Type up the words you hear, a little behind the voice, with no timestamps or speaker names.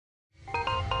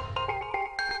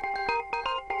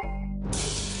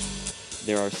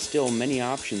there are still many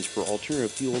options for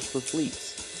alternative fuels for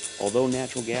fleets. Although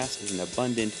natural gas is an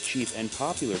abundant, cheap, and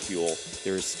popular fuel,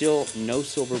 there is still no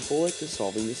silver bullet to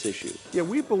solving this issue. Yeah,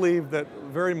 we believe that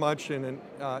very much in an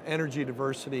energy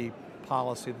diversity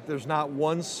policy, that there's not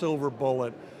one silver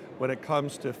bullet when it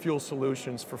comes to fuel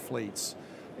solutions for fleets.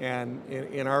 And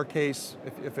in our case,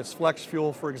 if it's flex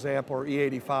fuel, for example, or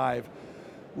E85,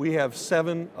 we have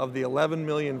 7 of the 11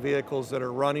 million vehicles that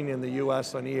are running in the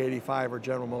US on E85 are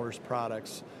General Motors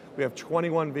products. We have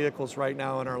 21 vehicles right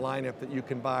now in our lineup that you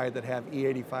can buy that have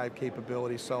E85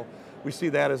 capability. So we see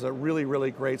that as a really, really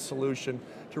great solution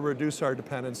to reduce our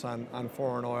dependence on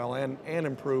foreign oil and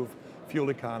improve fuel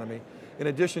economy. In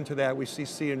addition to that, we see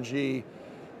CNG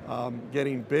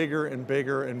getting bigger and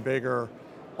bigger and bigger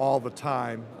all the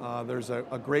time. There's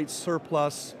a great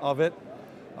surplus of it.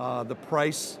 The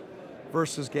price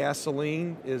versus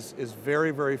gasoline is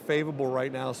very, very favorable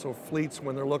right now. So fleets,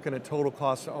 when they're looking at total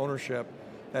cost of ownership,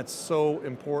 that's so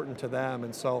important to them.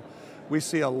 And so we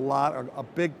see a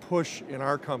big push in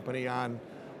our company on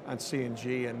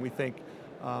CNG, and we think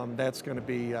that's going to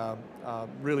be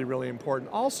really, really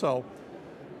important. Also,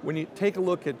 when you take a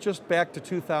look at just back to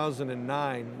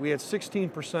 2009, we had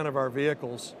 16% of our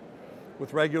vehicles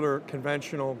with regular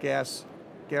conventional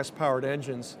gas-powered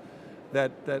engines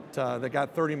that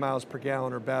got 30 miles per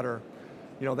gallon or better.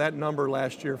 You know, that number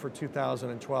last year for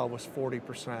 2012 was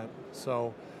 40%.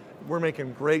 So we're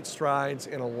making great strides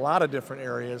in a lot of different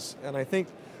areas, and I think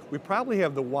we probably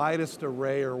have the widest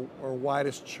array or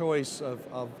widest choice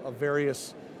of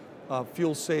various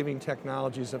fuel-saving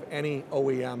technologies of any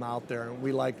OEM out there, and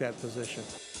we like that position.